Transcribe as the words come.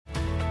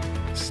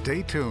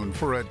Stay tuned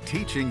for a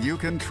teaching you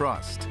can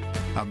trust,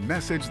 a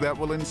message that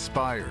will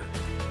inspire,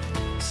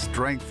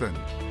 strengthen,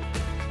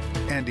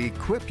 and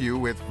equip you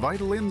with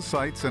vital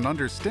insights and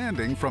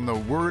understanding from the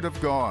Word of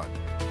God.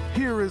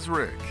 Here is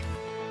Rick.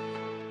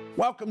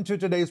 Welcome to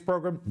today's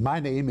program.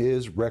 My name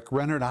is Rick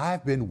Renner, and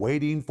I've been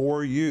waiting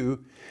for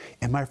you.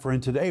 And my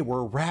friend, today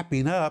we're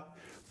wrapping up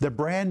the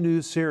brand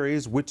new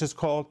series, which is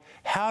called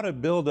How to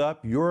Build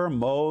Up Your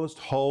Most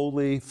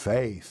Holy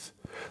Faith.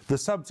 The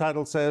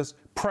subtitle says,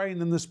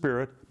 Praying in the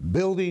Spirit,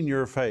 Building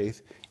Your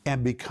Faith,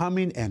 and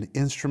Becoming an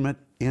Instrument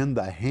in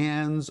the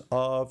Hands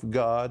of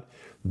God.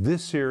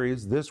 This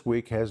series this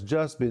week has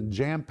just been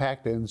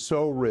jam-packed and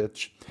so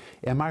rich.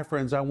 And my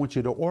friends, I want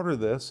you to order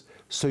this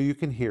so you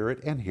can hear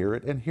it and hear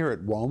it and hear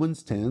it.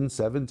 Romans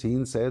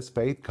 10:17 says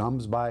faith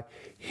comes by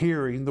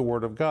hearing the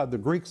Word of God. The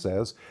Greek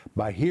says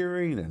by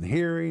hearing and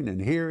hearing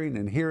and hearing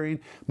and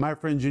hearing. My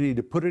friends, you need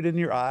to put it in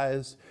your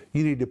eyes.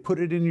 You need to put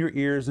it in your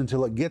ears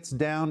until it gets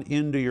down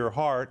into your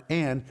heart.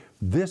 And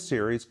this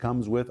series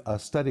comes with a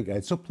study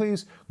guide. So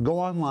please go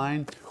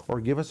online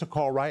or give us a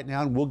call right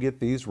now and we'll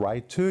get these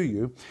right to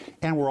you.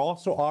 And we're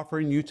also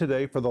offering you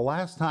today, for the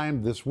last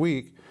time this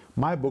week,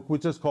 my book,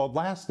 which is called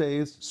Last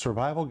Days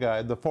Survival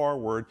Guide. The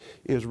foreword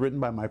is written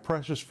by my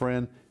precious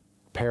friend,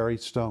 Perry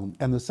Stone.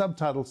 And the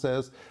subtitle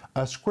says,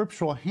 A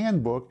Scriptural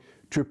Handbook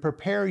to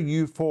Prepare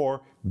You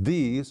for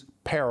These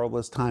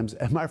Perilous Times.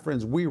 And my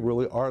friends, we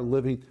really are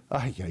living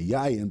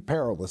in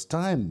perilous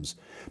times.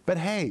 But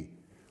hey,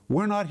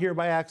 we're not here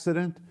by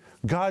accident.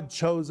 God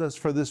chose us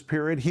for this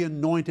period. He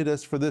anointed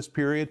us for this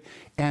period,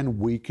 and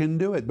we can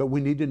do it. But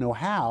we need to know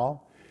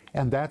how.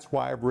 And that's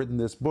why I've written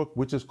this book,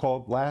 which is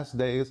called Last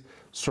Days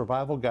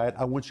Survival Guide.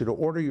 I want you to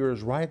order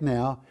yours right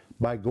now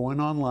by going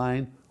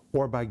online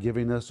or by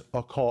giving us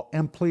a call.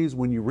 And please,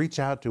 when you reach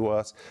out to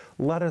us,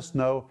 let us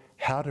know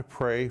how to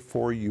pray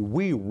for you.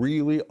 We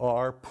really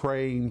are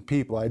praying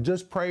people. I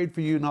just prayed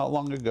for you not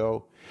long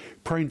ago,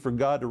 praying for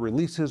God to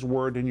release His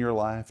Word in your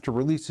life, to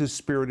release His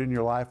Spirit in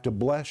your life, to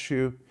bless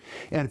you.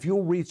 And if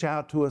you'll reach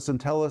out to us and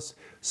tell us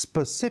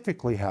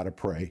specifically how to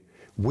pray,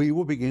 we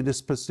will begin to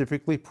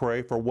specifically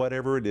pray for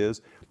whatever it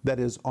is that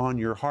is on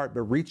your heart.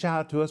 But reach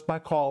out to us by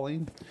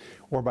calling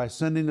or by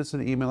sending us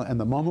an email. And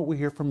the moment we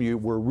hear from you,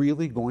 we're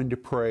really going to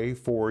pray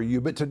for you.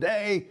 But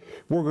today,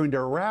 we're going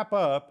to wrap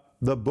up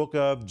the book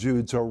of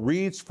Jude. So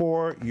reach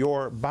for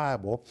your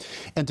Bible.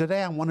 And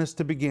today I want us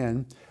to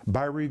begin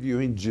by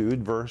reviewing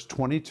Jude verse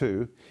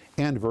 22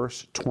 and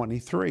verse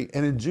 23.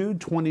 And in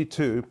Jude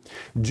 22,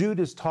 Jude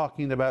is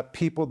talking about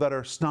people that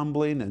are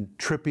stumbling and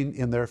tripping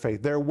in their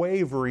faith. They're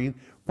wavering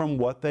from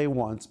what they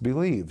once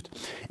believed.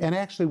 And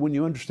actually, when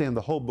you understand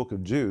the whole book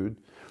of Jude,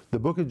 the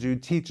book of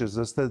Jude teaches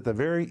us that at the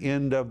very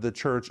end of the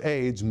church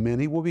age,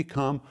 many will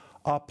become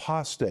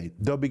apostate.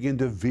 They'll begin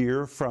to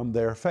veer from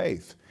their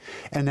faith.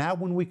 And now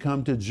when we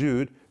come to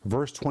Jude,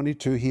 verse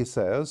 22, he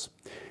says,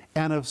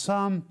 and of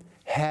some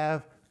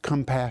have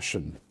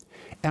compassion.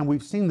 And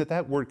we've seen that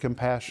that word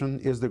compassion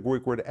is the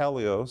Greek word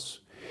eleos.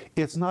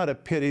 It's not a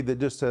pity that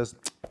just says,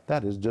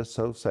 that is just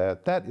so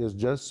sad. That is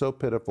just so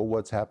pitiful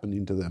what's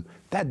happening to them.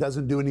 That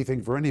doesn't do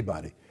anything for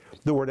anybody.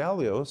 The word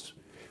eleos,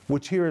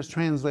 which here is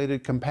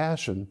translated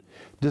compassion,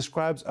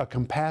 describes a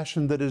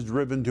compassion that is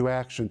driven to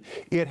action.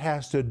 It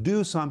has to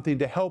do something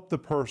to help the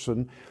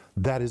person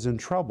that is in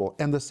trouble.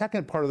 And the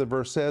second part of the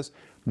verse says,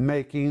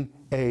 making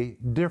a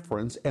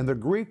difference. And the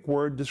Greek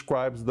word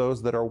describes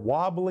those that are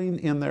wobbling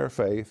in their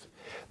faith.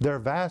 They're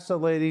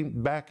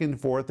vacillating back and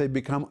forth. They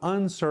become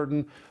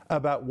uncertain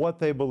about what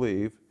they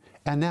believe.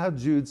 And now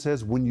Jude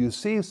says, when you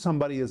see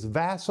somebody is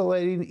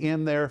vacillating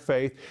in their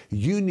faith,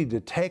 you need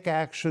to take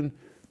action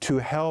to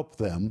help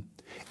them.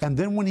 And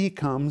then when he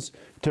comes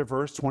to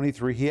verse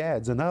 23, he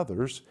adds, and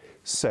others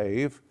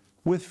save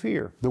with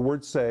fear. The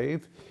word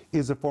save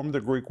is a form of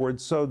the Greek word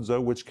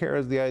sozo, which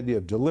carries the idea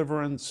of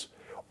deliverance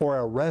or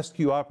a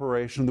rescue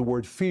operation. The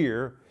word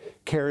fear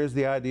carries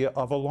the idea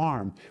of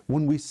alarm.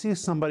 When we see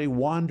somebody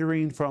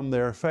wandering from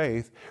their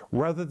faith,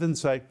 rather than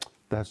say,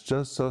 that's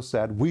just so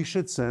sad, we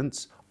should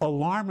sense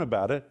alarm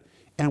about it,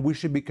 and we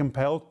should be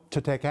compelled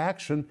to take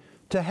action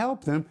to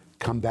help them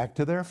come back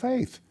to their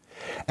faith.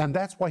 And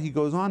that's why he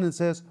goes on and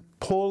says,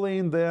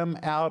 pulling them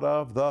out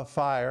of the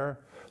fire.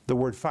 The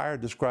word fire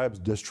describes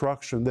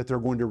destruction that they're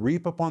going to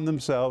reap upon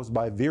themselves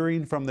by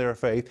veering from their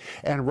faith.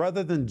 And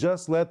rather than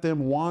just let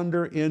them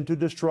wander into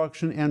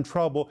destruction and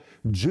trouble,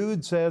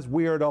 Jude says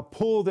we are to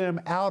pull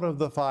them out of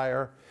the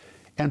fire.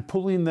 And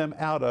pulling them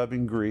out of,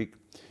 in Greek,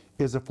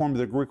 is a form of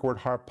the Greek word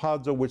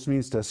harpazo, which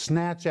means to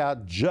snatch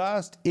out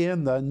just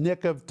in the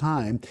nick of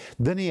time.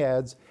 Then he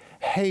adds,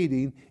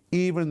 hating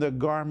even the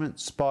garment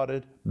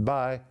spotted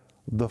by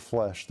the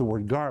flesh. The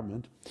word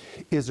garment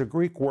is a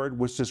Greek word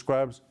which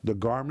describes the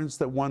garments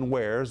that one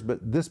wears, but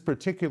this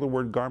particular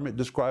word garment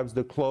describes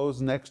the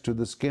clothes next to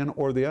the skin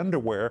or the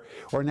underwear.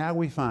 Or now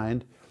we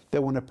find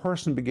that when a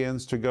person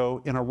begins to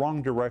go in a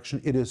wrong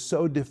direction, it is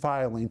so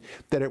defiling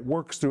that it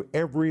works through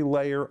every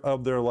layer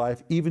of their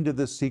life, even to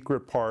the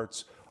secret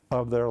parts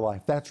of their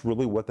life. That's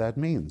really what that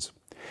means.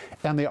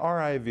 And the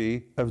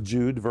RIV of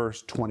Jude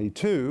verse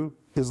 22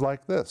 is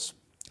like this.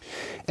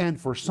 And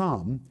for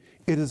some,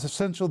 it is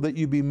essential that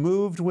you be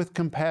moved with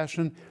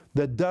compassion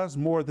that does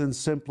more than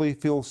simply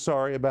feel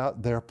sorry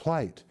about their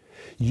plight.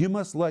 You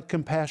must let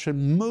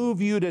compassion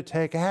move you to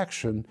take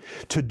action,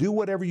 to do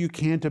whatever you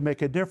can to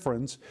make a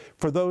difference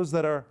for those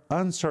that are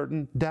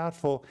uncertain,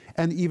 doubtful,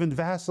 and even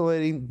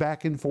vacillating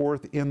back and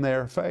forth in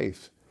their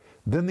faith.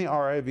 Then the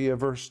RIV of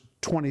verse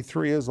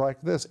 23 is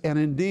like this, and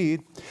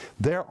indeed,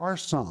 there are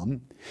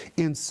some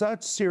in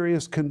such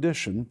serious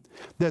condition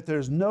that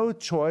there's no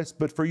choice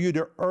but for you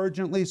to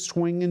urgently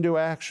swing into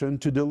action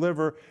to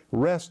deliver,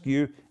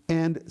 rescue,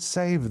 and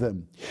save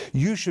them.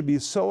 You should be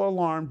so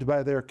alarmed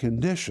by their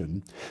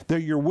condition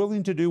that you're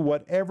willing to do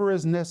whatever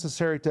is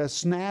necessary to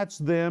snatch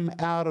them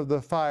out of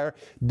the fire,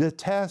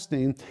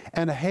 detesting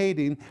and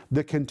hating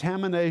the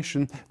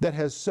contamination that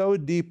has so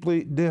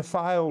deeply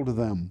defiled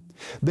them.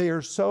 They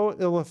are so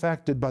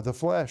ill-affected by the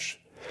flesh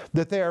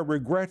that they are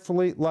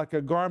regretfully like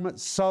a garment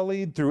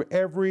sullied through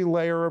every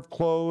layer of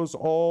clothes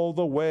all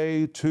the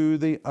way to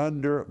the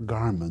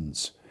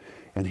undergarments.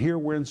 And here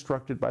we're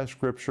instructed by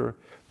Scripture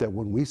that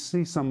when we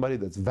see somebody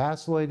that's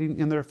vacillating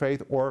in their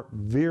faith or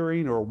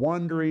veering or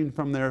wandering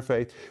from their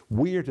faith,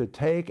 we are to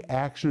take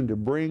action to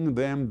bring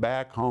them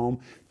back home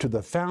to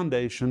the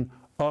foundation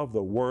of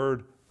the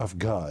Word of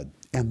God.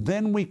 And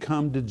then we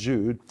come to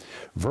Jude,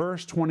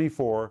 verse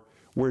 24,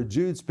 where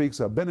Jude speaks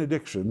a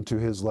benediction to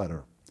his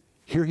letter.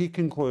 Here he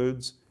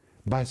concludes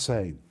by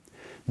saying,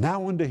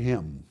 "Now unto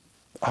him,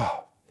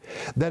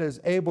 that is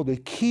able to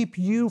keep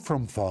you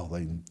from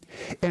falling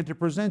and to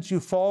present you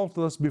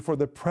faultless before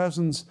the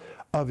presence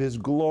of his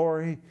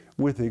glory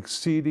with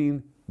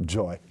exceeding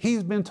joy."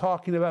 He's been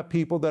talking about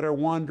people that are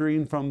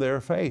wandering from their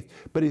faith,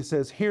 but he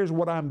says, here's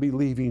what I'm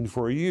believing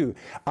for you.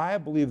 I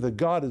believe that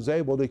God is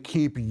able to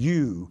keep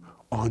you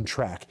on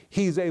track.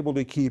 He's able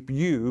to keep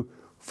you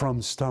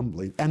from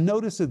stumbling. And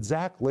notice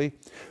exactly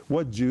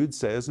what Jude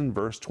says in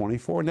verse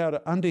 24. Now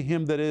unto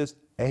him that is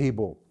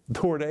able.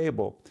 The word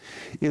able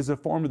is a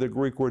form of the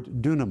Greek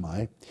word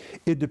dunamai.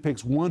 It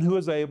depicts one who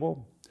is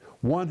able,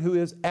 one who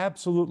is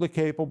absolutely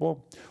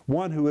capable,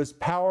 one who is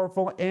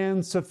powerful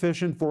and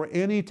sufficient for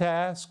any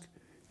task.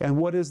 And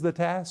what is the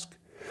task?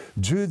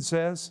 Jude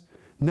says,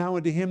 now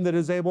unto him that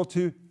is able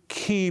to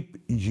keep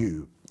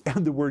you.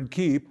 And the word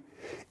keep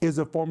is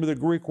a form of the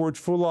Greek word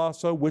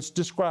phulasso, which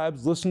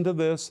describes, listen to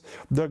this,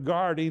 the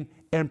guarding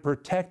and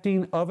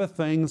protecting of a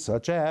thing,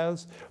 such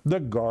as the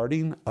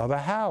guarding of a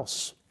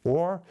house,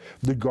 or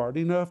the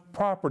guarding of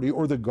property,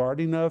 or the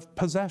guarding of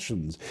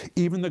possessions,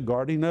 even the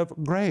guarding of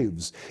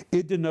graves.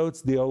 It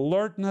denotes the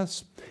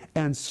alertness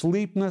and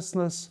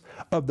sleeplessness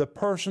of the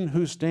person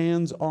who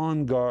stands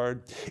on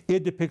guard.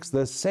 It depicts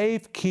the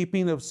safe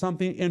keeping of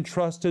something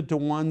entrusted to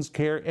one's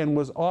care and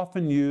was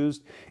often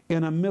used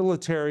in a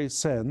military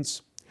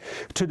sense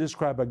to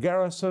describe a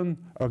garrison,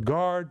 a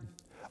guard,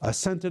 a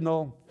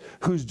sentinel,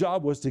 whose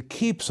job was to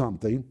keep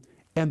something,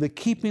 and the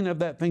keeping of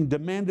that thing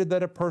demanded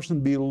that a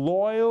person be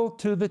loyal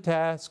to the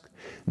task,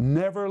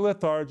 never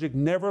lethargic,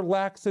 never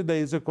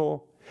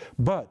lackadaisical.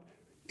 But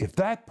if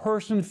that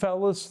person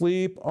fell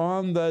asleep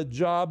on the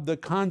job, the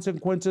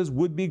consequences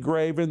would be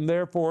grave, and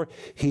therefore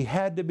he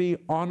had to be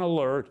on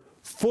alert,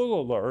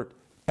 full alert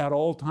at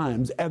all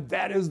times. And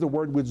that is the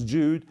word which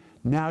Jude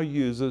now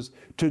uses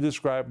to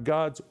describe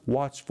God's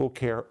watchful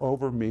care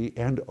over me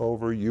and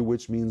over you,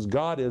 which means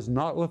God is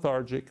not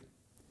lethargic.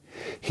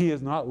 He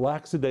is not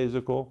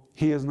lackadaisical.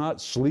 He is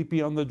not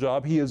sleepy on the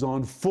job. He is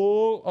on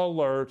full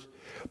alert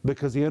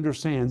because he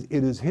understands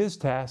it is his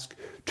task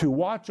to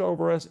watch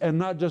over us, and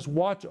not just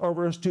watch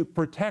over us, to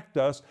protect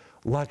us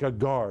like a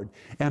guard.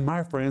 And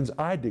my friends,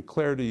 I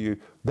declare to you,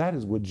 that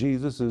is what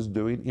Jesus is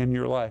doing in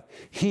your life.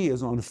 He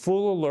is on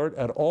full alert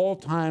at all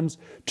times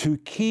to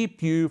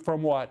keep you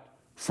from what?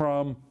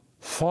 From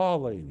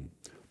falling.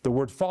 The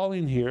word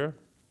falling here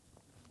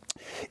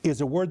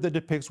is a word that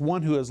depicts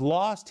one who has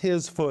lost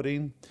his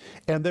footing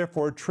and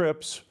therefore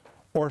trips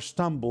or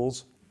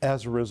stumbles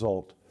as a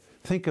result.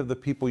 Think of the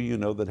people you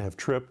know that have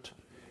tripped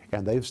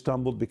and they've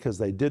stumbled because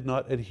they did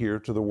not adhere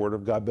to the Word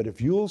of God. But if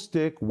you'll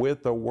stick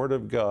with the Word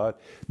of God,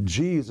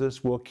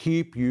 Jesus will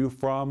keep you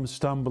from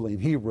stumbling.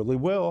 He really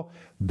will.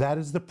 That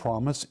is the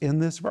promise in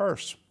this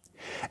verse.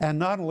 And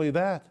not only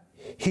that,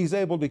 He's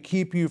able to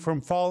keep you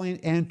from falling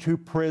and to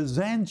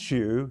present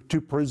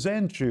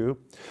you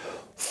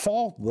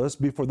faultless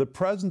before the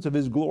presence of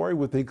His glory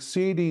with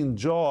exceeding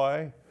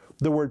joy.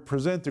 The word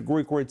present, the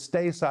Greek word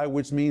stasi,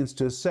 which means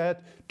to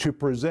set, to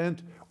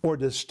present, or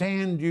to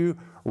stand you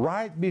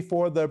right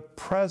before the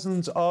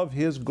presence of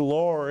His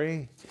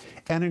glory.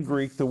 And in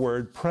Greek, the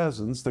word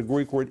presence, the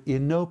Greek word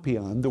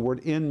enopion, the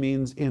word in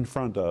means in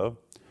front of.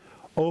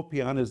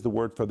 Opion is the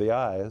word for the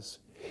eyes.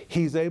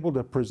 He's able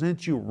to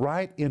present you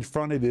right in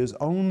front of His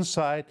own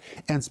sight,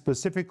 and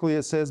specifically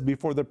it says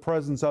before the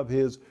presence of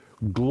His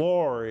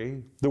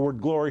glory. The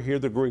word glory here,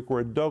 the Greek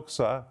word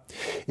doxa,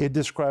 it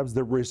describes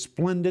the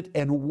resplendent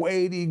and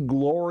weighty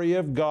glory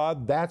of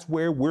God. That's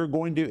where we're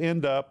going to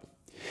end up,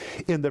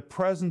 in the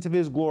presence of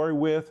His glory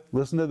with,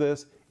 listen to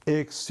this,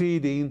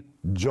 exceeding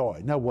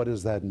joy. Now, what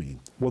does that mean?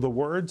 Well, the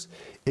words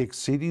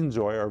exceeding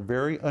joy are a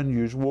very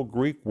unusual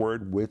Greek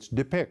word which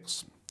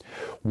depicts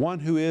one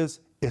who is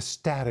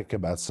ecstatic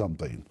about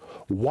something,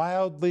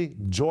 wildly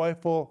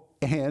joyful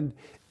and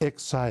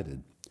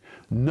excited,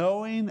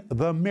 knowing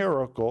the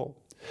miracle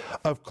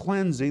of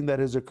cleansing that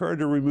has occurred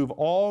to remove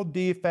all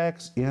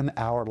defects in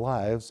our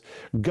lives.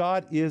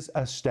 God is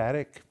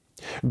ecstatic.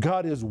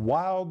 God is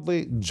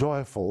wildly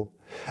joyful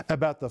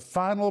about the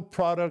final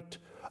product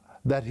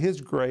that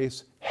His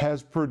grace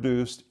has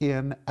produced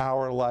in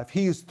our life.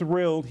 He is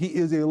thrilled, He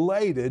is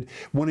elated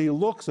when He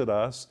looks at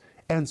us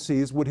and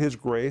sees what His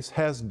grace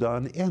has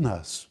done in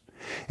us.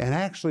 And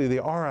actually, the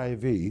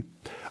RIV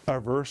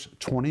of verse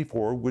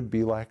 24 would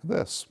be like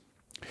this: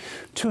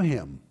 to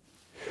Him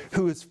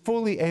who is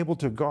fully able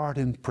to guard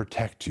and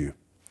protect you,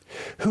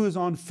 who is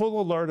on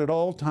full alert at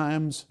all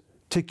times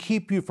to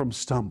keep you from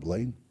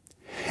stumbling,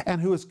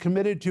 and who is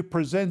committed to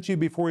present you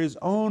before His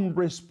own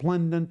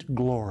resplendent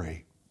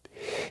glory.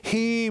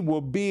 He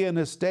will be in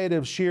a state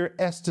of sheer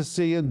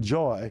ecstasy and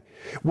joy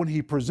when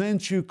He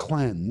presents you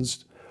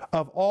cleansed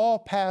of all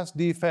past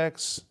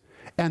defects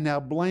and now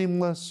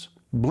blameless,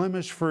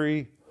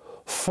 blemish-free,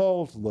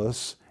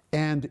 faultless,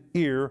 and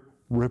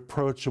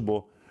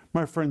irreproachable.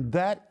 My friend,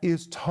 that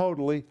is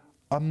totally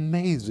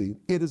amazing.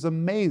 It is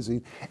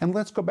amazing. And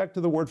let's go back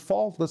to the word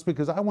faultless,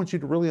 because I want you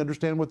to really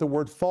understand what the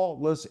word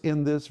faultless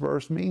in this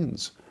verse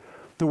means.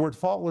 The word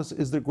faultless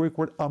is the Greek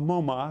word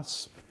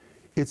amomos.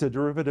 It's a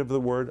derivative of the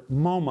word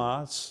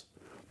momos.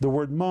 The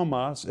word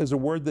momos is a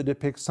word that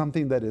depicts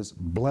something that is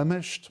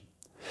blemished,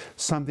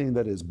 something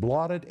that is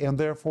blotted, and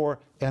therefore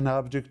an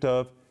object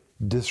of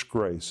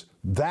disgrace.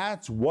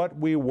 That's what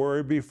we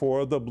were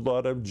before the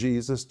blood of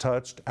Jesus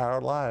touched our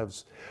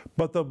lives.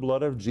 But the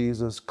blood of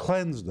Jesus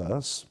cleansed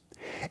us.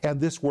 And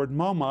this word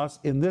momos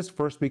in this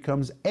verse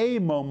becomes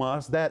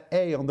amomos. That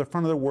A on the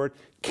front of the word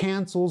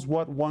cancels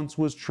what once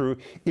was true.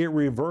 It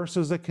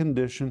reverses a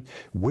condition,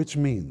 which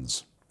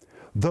means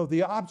though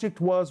the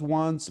object was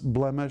once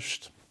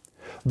blemished,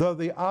 though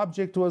the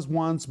object was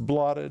once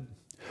blotted,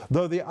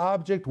 though the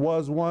object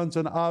was once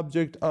an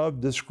object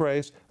of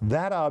disgrace,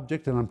 that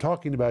object, and I'm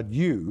talking about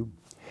you,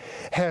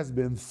 has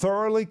been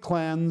thoroughly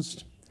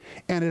cleansed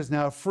and is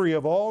now free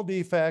of all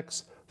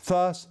defects,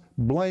 thus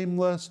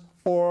blameless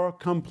or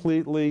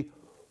completely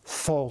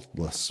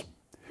faultless,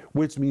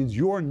 which means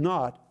you're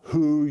not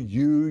who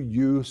you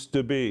used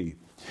to be.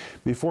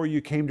 Before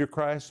you came to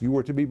Christ, you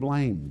were to be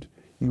blamed.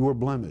 You were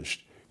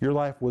blemished. Your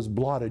life was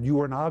blotted. You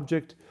were an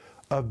object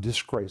of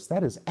disgrace.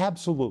 That is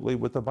absolutely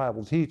what the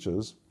Bible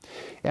teaches.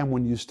 And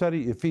when you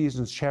study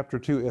Ephesians chapter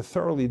 2, it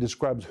thoroughly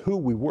describes who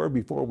we were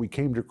before we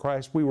came to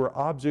Christ. We were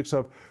objects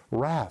of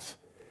wrath.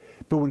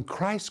 But when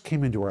Christ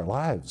came into our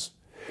lives,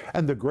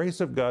 and the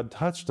grace of God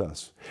touched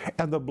us,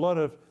 and the blood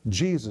of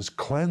Jesus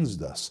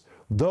cleansed us,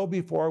 though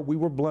before we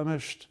were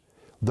blemished,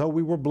 though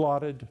we were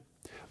blotted,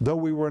 though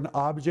we were an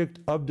object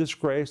of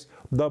disgrace,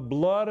 the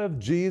blood of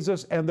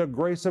Jesus and the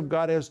grace of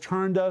God has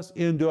turned us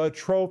into a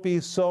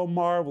trophy so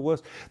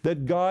marvelous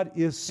that God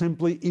is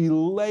simply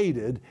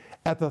elated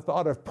at the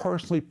thought of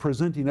personally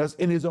presenting us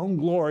in His own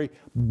glory,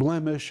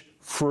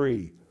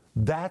 blemish-free.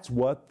 That's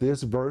what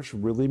this verse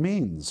really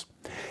means.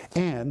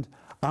 And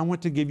I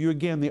want to give you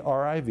again the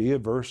RIV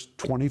of verse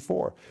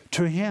 24.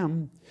 To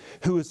Him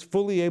who is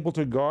fully able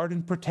to guard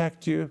and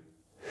protect you,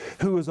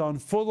 who is on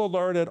full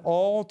alert at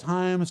all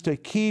times to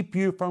keep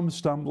you from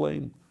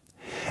stumbling,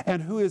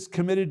 and who is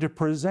committed to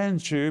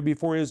present you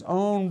before His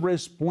own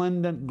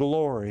resplendent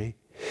glory.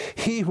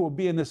 He will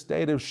be in a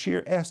state of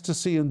sheer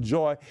ecstasy and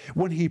joy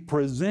when He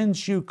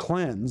presents you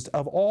cleansed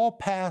of all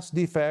past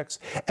defects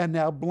and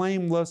now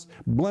blameless,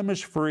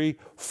 blemish-free,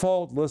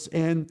 faultless,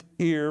 and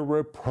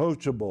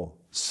irreproachable.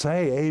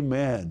 Say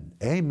amen.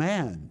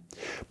 Amen.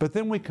 But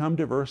then we come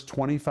to verse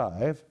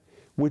 25,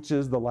 which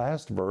is the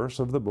last verse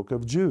of the book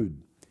of Jude.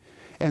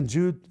 And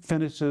Jude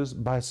finishes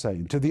by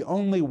saying, to the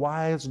only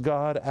wise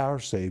God, our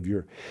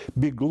Savior,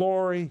 be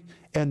glory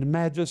and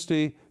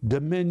majesty,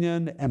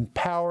 dominion and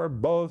power,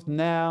 both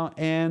now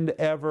and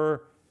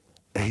ever.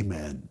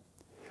 Amen.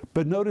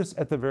 But notice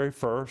at the very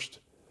first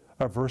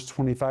of verse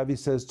 25, he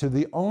says, to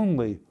the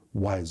only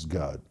wise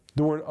God.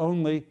 The word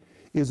only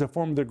is a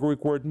form of the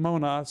Greek word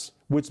monos,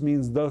 which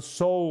means the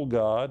sole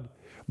God,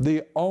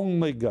 the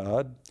only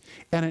God,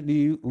 and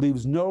it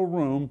leaves no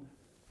room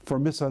for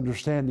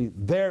misunderstanding.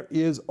 There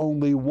is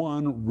only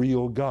one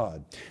real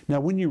God. Now,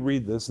 when you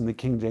read this in the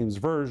King James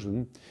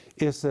Version,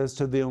 it says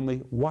to the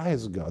only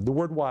wise God. The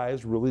word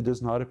wise really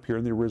does not appear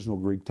in the original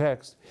Greek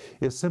text.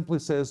 It simply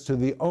says to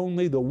the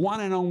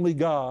one and only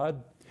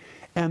God,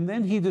 and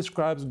then he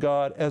describes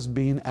God as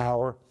being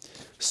our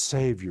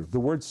Savior. The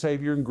word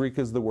Savior in Greek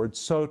is the word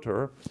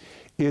soter.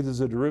 It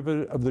is a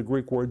derivative of the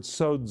Greek word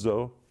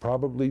sozo.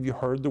 Probably you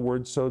heard the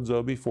word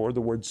sozo before.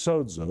 The word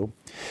sozo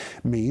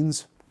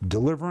means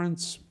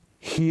deliverance,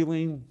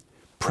 healing,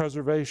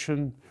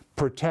 preservation,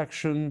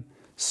 protection,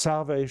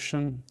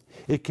 salvation.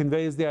 It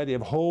conveys the idea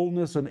of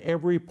wholeness in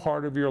every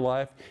part of your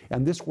life.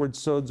 And this word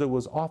sozo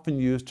was often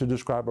used to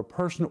describe a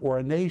person or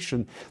a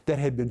nation that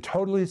had been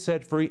totally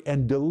set free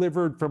and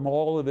delivered from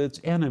all of its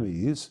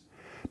enemies.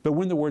 But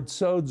when the word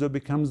sozo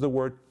becomes the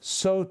word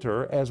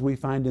soter, as we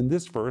find in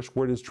this verse,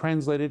 where it is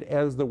translated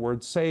as the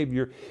word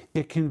Savior,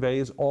 it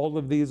conveys all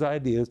of these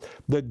ideas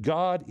that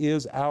God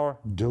is our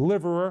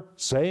deliverer,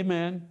 say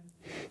amen.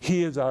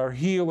 He is our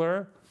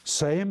healer,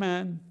 say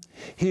amen.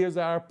 He is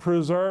our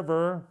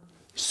preserver,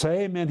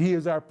 say amen. He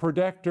is our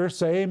protector,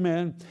 say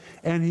amen.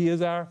 And He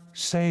is our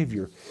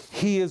Savior.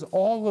 He is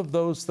all of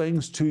those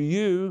things to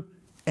you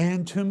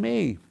and to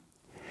me.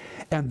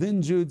 And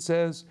then Jude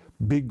says,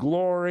 be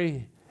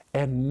glory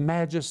and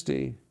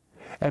majesty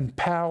and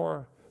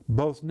power,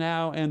 both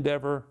now and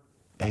ever.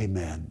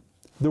 Amen.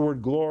 The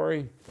word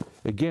glory,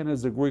 again,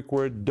 is the Greek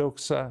word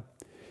doxa.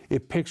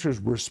 It pictures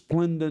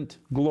resplendent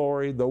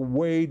glory, the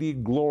weighty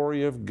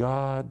glory of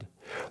God.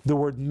 The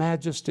word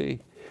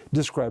majesty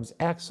describes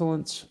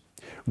excellence,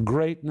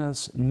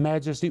 greatness,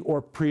 majesty,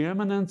 or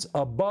preeminence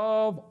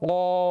above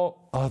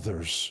all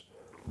others.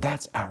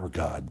 That's our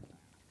God.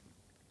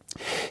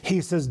 He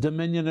says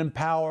dominion and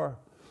power.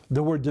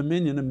 The word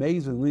dominion,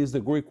 amazingly, is the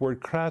Greek word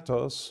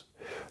kratos.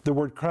 The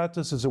word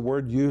kratos is a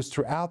word used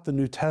throughout the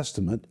New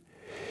Testament,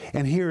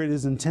 and here it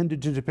is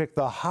intended to depict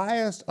the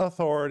highest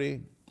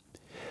authority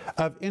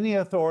of any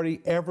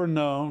authority ever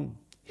known.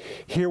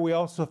 Here we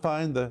also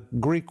find the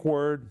Greek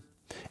word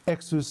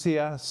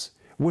exousias,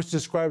 which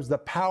describes the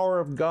power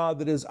of God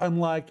that is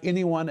unlike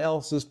anyone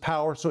else's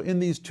power. So in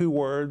these two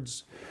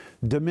words,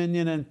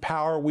 dominion and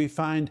power, we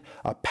find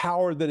a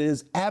power that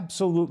is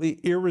absolutely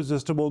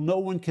irresistible. No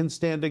one can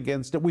stand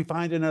against it. We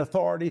find an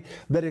authority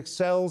that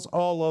excels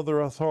all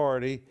other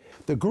authority.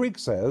 The Greek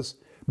says,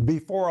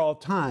 before all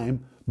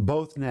time,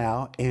 both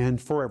now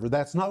and forever.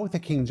 That's not what the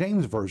King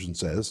James Version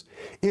says.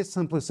 It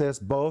simply says,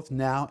 both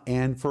now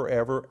and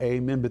forever.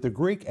 Amen. But the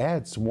Greek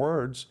adds some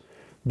words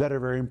that are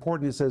very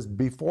important. It says,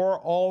 before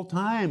all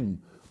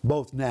time,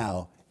 both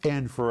now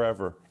and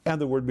forever. And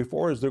the word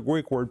before is the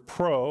Greek word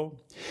pro.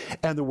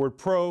 And the word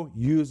pro,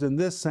 used in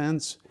this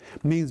sense,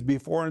 means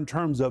before in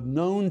terms of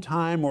known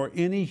time or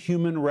any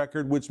human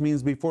record, which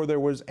means before there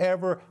was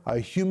ever a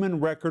human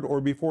record or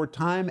before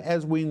time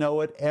as we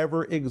know it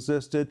ever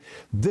existed.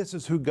 This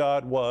is who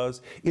God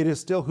was. It is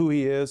still who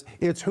He is.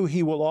 It's who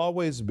He will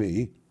always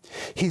be.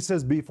 He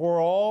says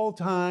before all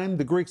time,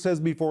 the Greek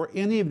says before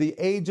any of the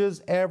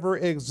ages ever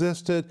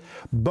existed,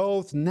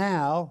 both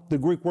now, the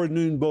Greek word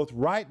noon, both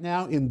right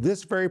now in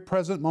this very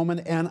present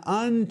moment and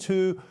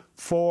unto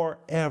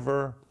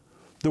forever.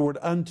 The word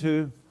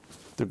unto,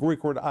 the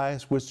Greek word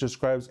eis, which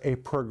describes a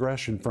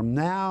progression from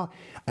now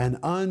and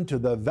unto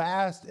the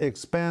vast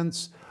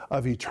expanse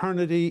of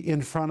eternity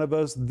in front of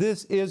us.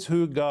 This is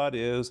who God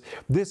is.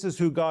 This is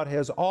who God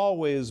has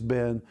always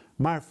been.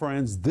 My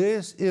friends,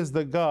 this is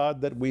the God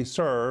that we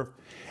serve.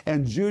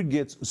 And Jude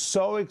gets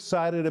so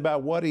excited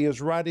about what he is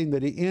writing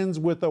that he ends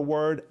with the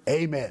word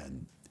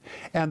amen.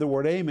 And the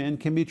word amen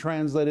can be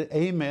translated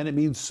amen. It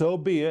means so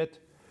be it.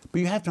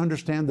 But you have to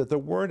understand that the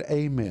word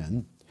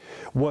amen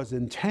was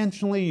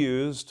intentionally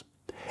used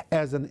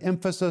as an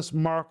emphasis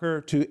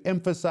marker to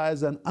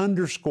emphasize and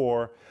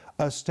underscore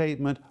a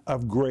statement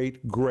of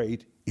great,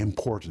 great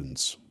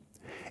importance.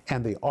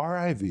 And the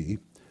RIV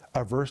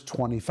of verse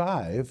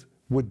 25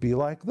 would be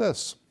like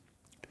this.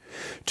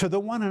 To the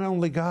one and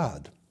only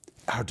God,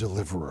 our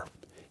deliverer,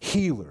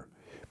 healer,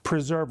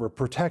 preserver,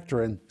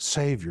 protector, and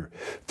Savior,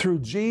 through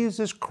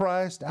Jesus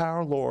Christ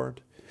our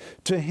Lord,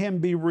 to Him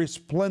be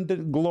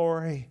resplendent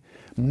glory,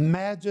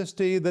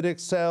 majesty that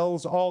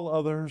excels all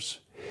others,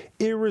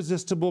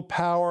 irresistible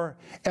power,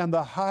 and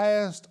the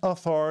highest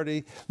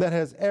authority that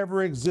has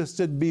ever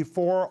existed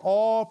before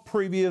all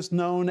previous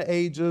known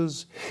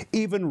ages,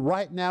 even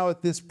right now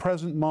at this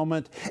present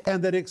moment,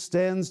 and that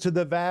extends to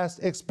the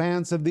vast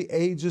expanse of the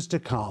ages to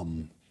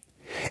come.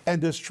 And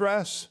to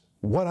stress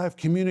what I've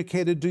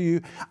communicated to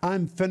you,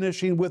 I'm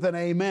finishing with an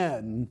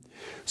amen,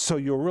 so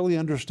you'll really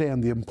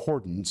understand the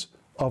importance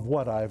of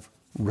what I've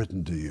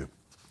written to you.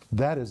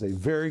 That is a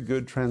very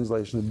good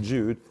translation of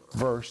Jude,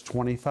 verse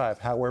 25.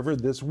 However,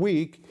 this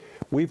week,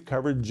 we've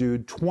covered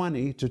Jude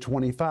 20 to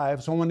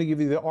 25, so I want to give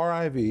you the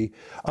RIV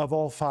of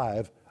all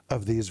 5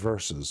 of these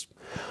verses.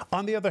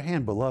 On the other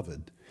hand,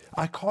 beloved,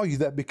 I call you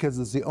that because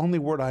it's the only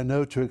word I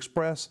know to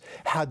express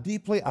how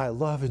deeply I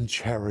love and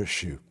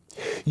cherish you.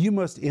 You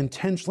must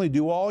intentionally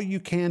do all you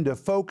can to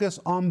focus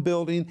on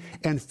building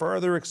and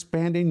further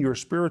expanding your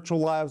spiritual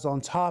lives on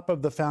top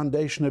of the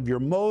foundation of your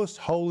most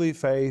holy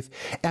faith,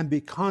 and be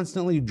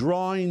constantly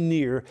drawing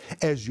near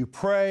as you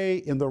pray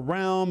in the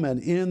realm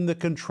and in the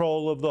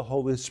control of the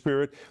Holy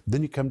Spirit.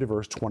 Then you come to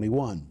verse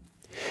 21.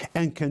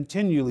 And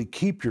continually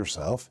keep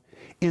yourself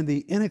in the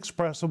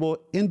inexpressible,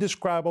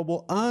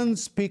 indescribable,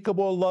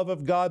 unspeakable love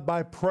of God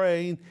by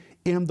praying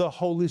in the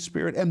Holy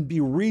Spirit, and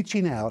be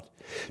reaching out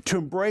to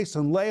embrace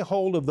and lay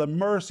hold of the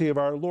mercy of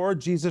our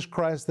Lord Jesus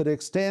Christ that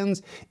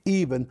extends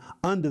even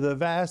unto the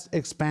vast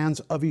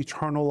expanse of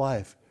eternal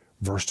life.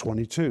 Verse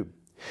 22.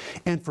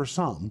 And for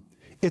some,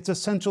 It's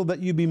essential that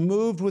you be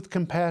moved with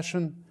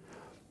compassion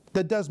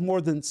that does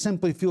more than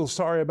simply feel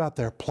sorry about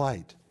their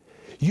plight.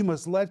 You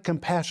must let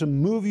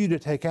compassion move you to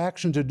take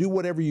action, to do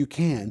whatever you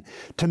can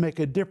to make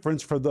a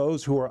difference for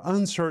those who are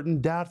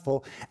uncertain,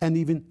 doubtful, and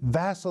even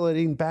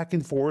vacillating back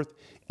and forth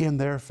in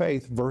their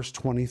faith. Verse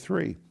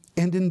 23.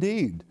 And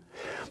indeed,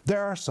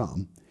 there are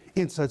some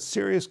in such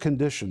serious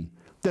condition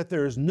that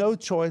there is no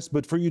choice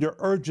but for you to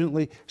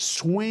urgently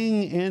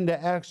swing into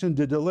action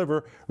to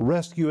deliver,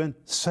 rescue, and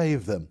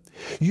save them.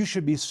 You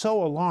should be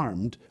so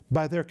alarmed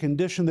by their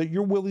condition that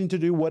you're willing to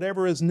do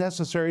whatever is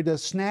necessary to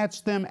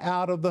snatch them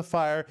out of the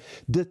fire,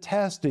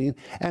 detesting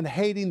and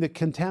hating the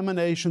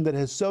contamination that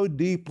has so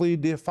deeply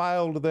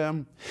defiled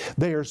them.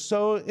 They are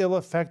so ill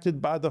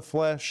affected by the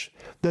flesh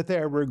that they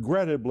are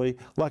regrettably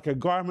like a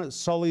garment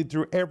sullied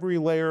through every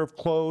layer of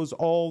clothes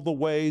all the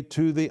way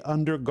to the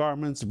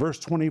undergarments. Verse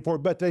 24,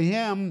 but to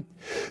him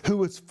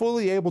who is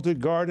fully able to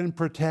guard and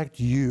protect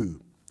you,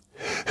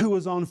 who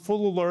is on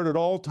full alert at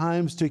all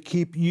times to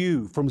keep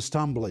you from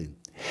stumbling,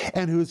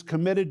 and who is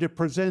committed to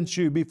present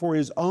you before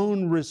his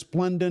own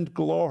resplendent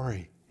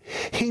glory.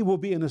 He will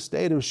be in a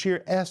state of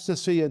sheer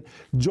ecstasy and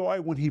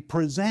joy when he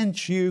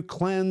presents you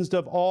cleansed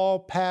of all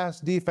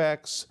past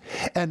defects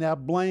and now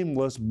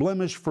blameless,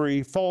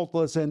 blemish-free,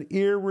 faultless, and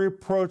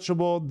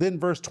irreproachable. Then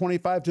verse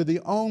 25, to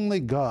the only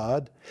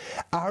God,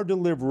 our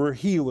deliverer,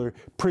 healer,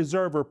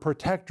 preserver,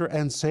 protector,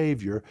 and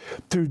Savior,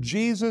 through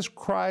Jesus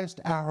Christ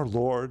our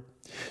Lord.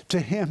 To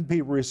him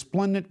be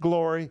resplendent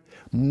glory,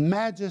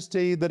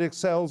 majesty that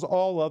excels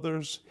all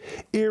others,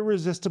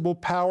 irresistible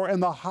power,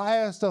 and the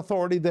highest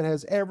authority that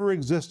has ever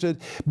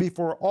existed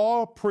before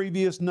all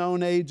previous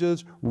known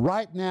ages,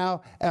 right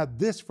now at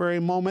this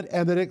very moment,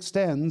 and that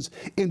extends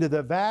into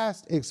the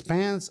vast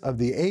expanse of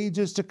the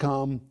ages to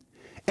come.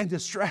 And to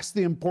stress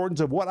the importance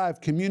of what I've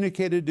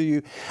communicated to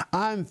you,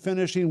 I'm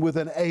finishing with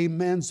an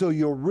amen so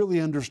you'll really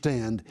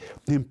understand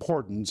the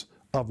importance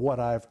of what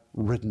I've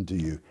written to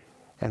you.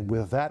 And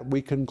with that,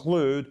 we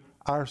conclude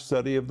our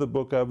study of the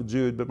book of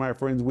Jude. But my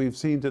friends, we've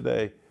seen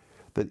today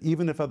that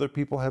even if other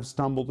people have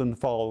stumbled and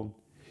fallen,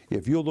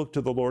 if you look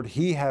to the Lord,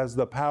 he has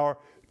the power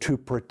to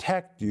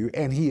protect you,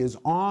 and he is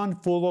on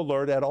full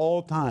alert at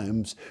all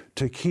times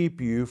to keep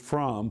you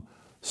from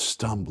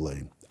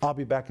stumbling. I'll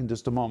be back in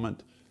just a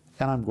moment,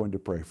 and I'm going to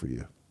pray for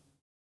you.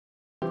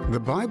 The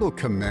Bible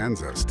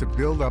commands us to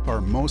build up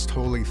our most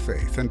holy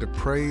faith and to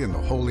pray in the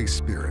Holy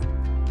Spirit.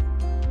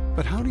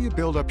 But how do you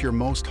build up your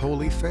most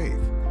holy faith?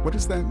 What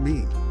does that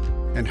mean?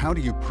 And how do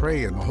you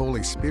pray in the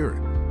Holy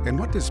Spirit? And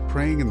what does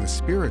praying in the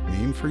Spirit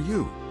mean for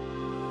you?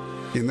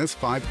 In this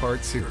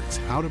 5-part series,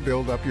 How to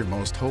Build Up Your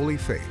Most Holy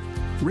Faith,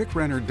 Rick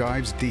Renner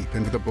dives deep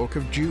into the book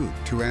of Jude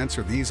to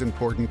answer these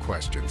important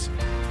questions.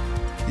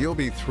 You'll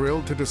be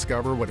thrilled to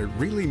discover what it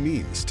really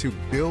means to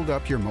build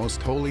up your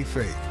most holy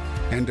faith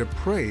and to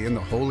pray in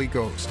the Holy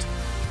Ghost.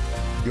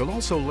 You'll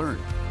also learn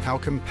how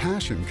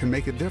compassion can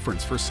make a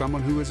difference for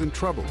someone who is in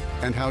trouble,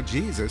 and how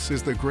Jesus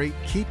is the great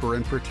keeper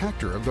and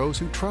protector of those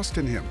who trust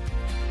in him.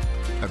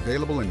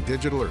 Available in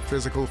digital or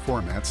physical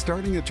format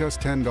starting at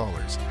just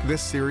 $10,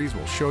 this series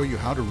will show you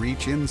how to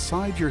reach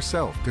inside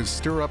yourself to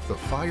stir up the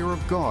fire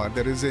of God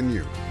that is in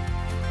you.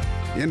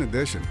 In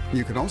addition,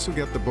 you can also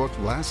get the book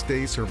Last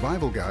Day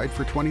Survival Guide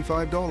for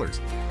 $25.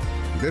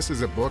 This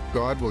is a book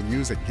God will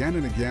use again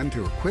and again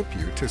to equip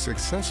you to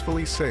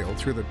successfully sail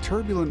through the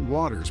turbulent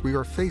waters we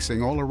are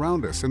facing all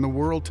around us in the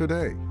world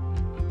today.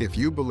 If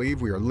you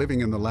believe we are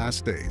living in the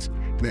last days,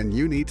 then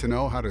you need to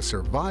know how to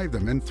survive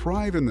them and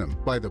thrive in them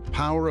by the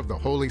power of the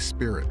Holy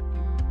Spirit.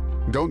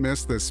 Don't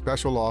miss this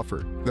special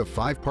offer, the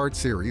 5-part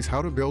series,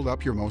 How to Build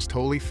Up Your Most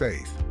Holy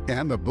Faith,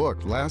 and the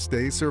book Last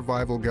Day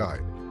Survival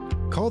Guide.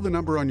 Call the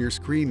number on your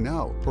screen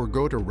now or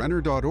go to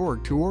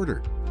renner.org to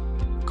order.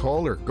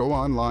 Call or go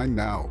online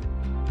now.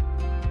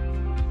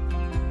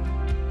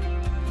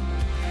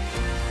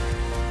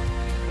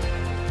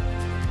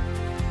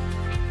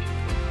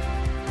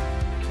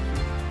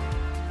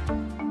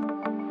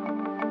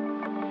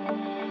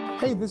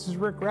 Hey, this is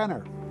Rick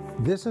Renner.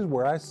 This is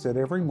where I sit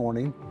every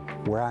morning,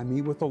 where I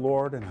meet with the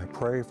Lord and I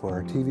pray for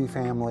our TV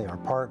family, our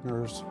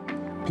partners,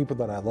 people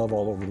that I love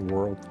all over the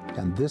world.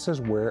 And this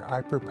is where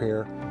I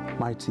prepare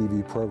my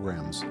TV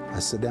programs. I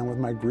sit down with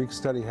my Greek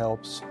study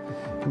helps.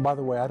 And by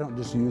the way, I don't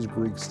just use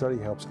Greek study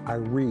helps, I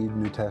read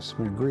New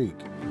Testament Greek.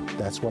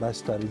 That's what I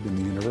studied in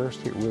the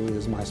university. It really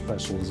is my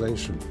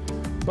specialization.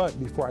 But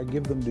before I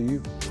give them to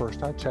you,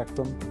 first I check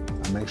them.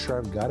 I make sure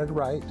I've got it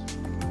right.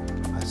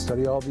 I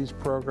study all these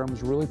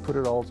programs, really put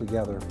it all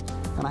together.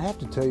 And I have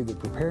to tell you that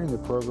preparing the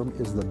program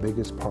is the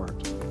biggest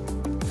part.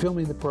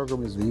 Filming the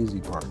program is the easy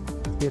part.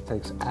 It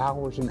takes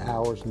hours and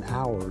hours and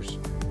hours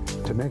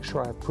to make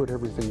sure I put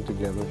everything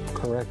together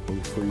correctly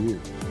for you.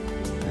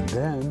 And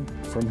then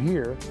from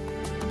here,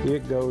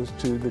 it goes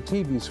to the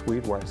TV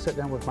suite where I sit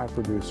down with my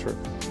producer,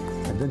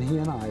 and then he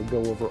and I go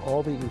over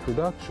all the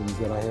introductions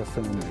that I have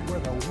filmed.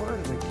 Where the Word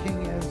of the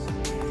King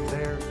is,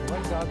 there,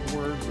 let God's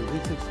Word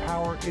release its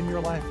power in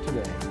your life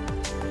today.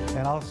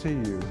 And I'll see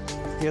you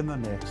in the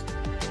next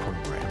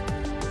program.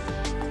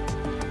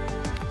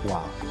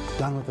 Wow,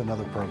 done with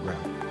another program.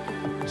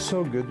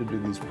 So good to do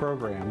these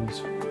programs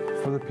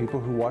for the people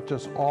who watch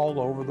us all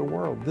over the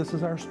world. This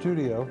is our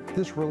studio.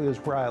 This really is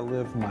where I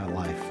live my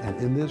life. And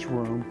in this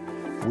room,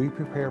 we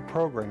prepare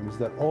programs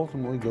that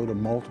ultimately go to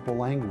multiple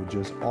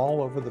languages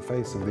all over the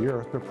face of the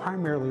earth, but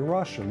primarily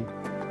Russian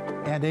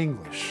and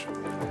English.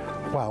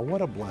 Wow,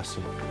 what a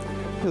blessing.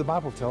 The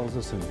Bible tells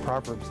us in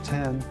Proverbs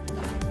 10,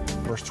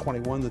 verse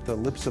 21, that the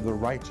lips of the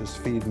righteous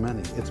feed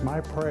many. It's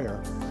my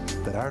prayer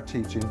that our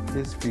teaching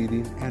is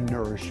feeding and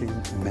nourishing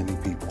many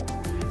people.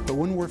 But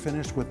when we're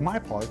finished with my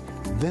part,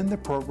 then the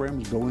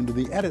programs go into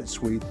the edit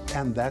suite,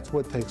 and that's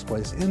what takes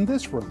place in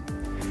this room.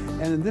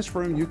 And in this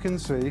room, you can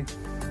see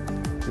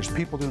there's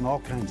people doing all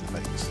kinds of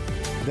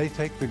things. They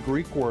take the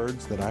Greek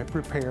words that I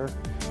prepare.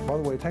 By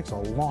the way, it takes a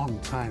long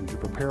time to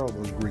prepare all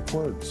those Greek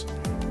words,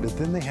 but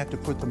then they have to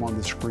put them on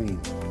the screen.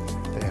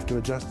 They have to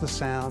adjust the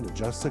sound,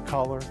 adjust the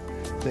color.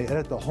 They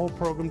edit the whole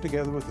program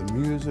together with the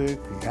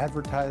music, the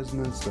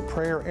advertisements, the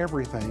prayer,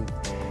 everything.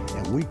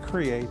 And we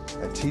create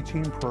a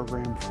teaching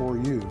program for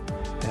you.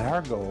 And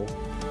our goal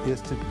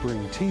is to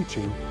bring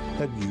teaching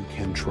that you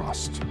can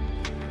trust.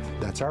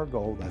 That's our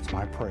goal. That's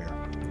my prayer.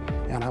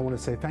 And I want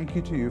to say thank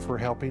you to you for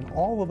helping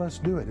all of us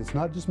do it. It's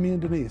not just me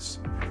and Denise.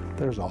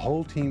 There's a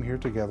whole team here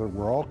together.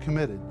 We're all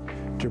committed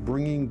to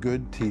bringing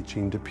good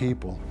teaching to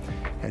people.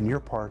 And your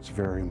part's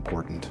very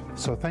important.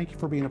 So thank you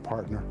for being a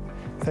partner.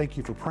 Thank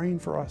you for praying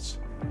for us.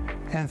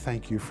 And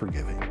thank you for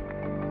giving.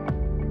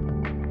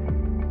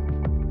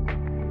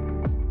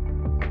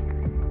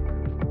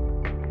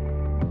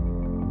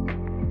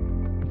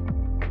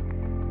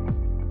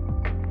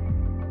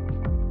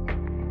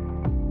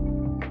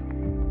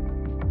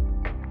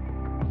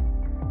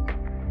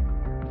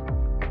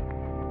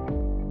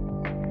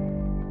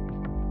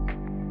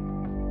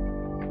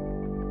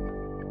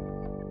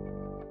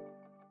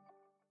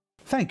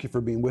 Thank you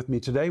for being with me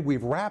today.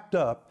 We've wrapped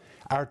up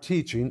our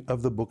teaching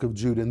of the book of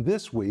Jude. And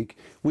this week,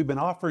 we've been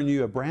offering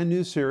you a brand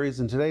new series,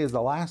 and today is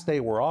the last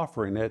day we're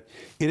offering it.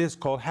 It is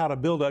called How to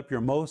Build Up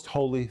Your Most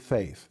Holy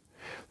Faith.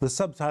 The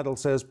subtitle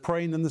says,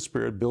 Praying in the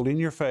Spirit, Building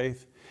Your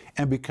Faith,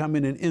 and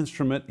Becoming an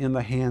Instrument in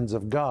the Hands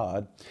of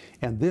God.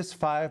 And this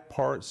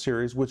 5-part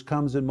series, which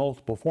comes in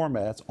multiple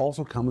formats,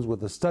 also comes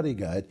with a study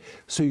guide,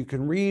 so you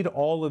can read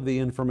all of the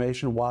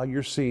information while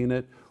you're seeing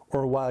it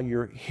or while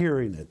you're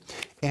hearing it.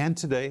 And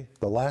today,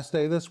 the last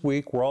day of this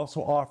week, we're also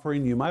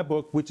offering you my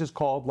book, which is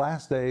called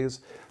Last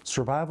Days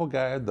Survival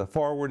Guide. The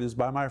foreword is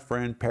by my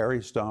friend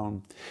Perry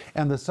Stone.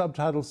 And the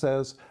subtitle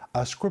says,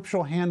 A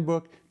Scriptural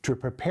Handbook to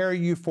Prepare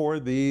You for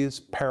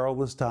These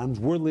Perilous Times.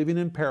 We're living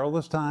in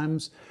perilous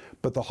times,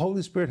 but the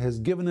Holy Spirit has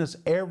given us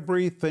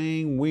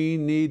everything we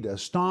need to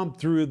stomp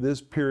through this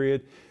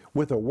period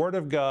with the Word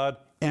of God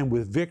and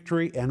with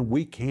victory, and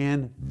we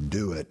can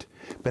do it.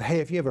 But hey,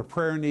 if you have a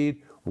prayer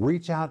need,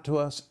 reach out to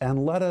us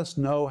and let us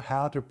know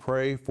how to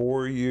pray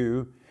for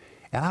you.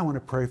 And I want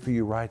to pray for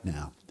you right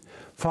now.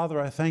 Father,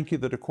 I thank you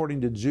that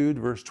according to Jude,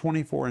 verse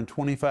 24 and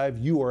 25,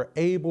 you are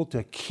able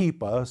to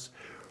keep us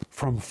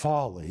from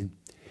falling,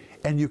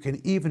 and you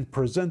can even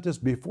present us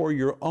before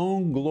your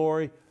own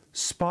glory,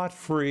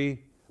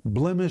 spot-free,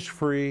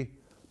 blemish-free,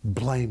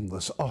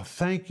 blameless. Oh,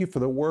 thank you for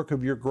the work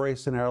of your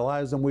grace in our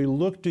lives, and we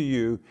look to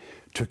you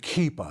to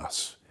keep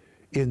us.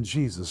 In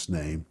Jesus'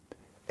 name,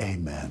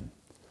 amen.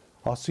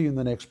 I'll see you in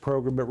the next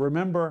program, but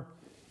remember,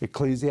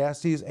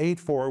 Ecclesiastes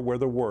 8:4, where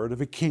the word of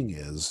a king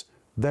is,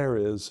 there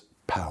is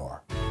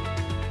power.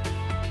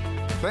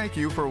 Thank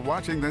you for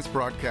watching this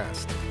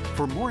broadcast.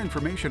 For more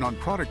information on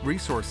product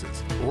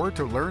resources or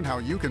to learn how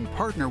you can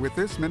partner with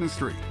this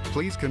ministry,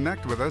 please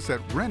connect with us at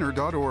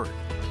renner.org.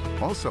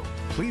 Also,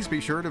 please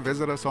be sure to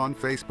visit us on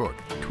Facebook,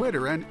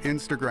 Twitter, and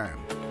Instagram.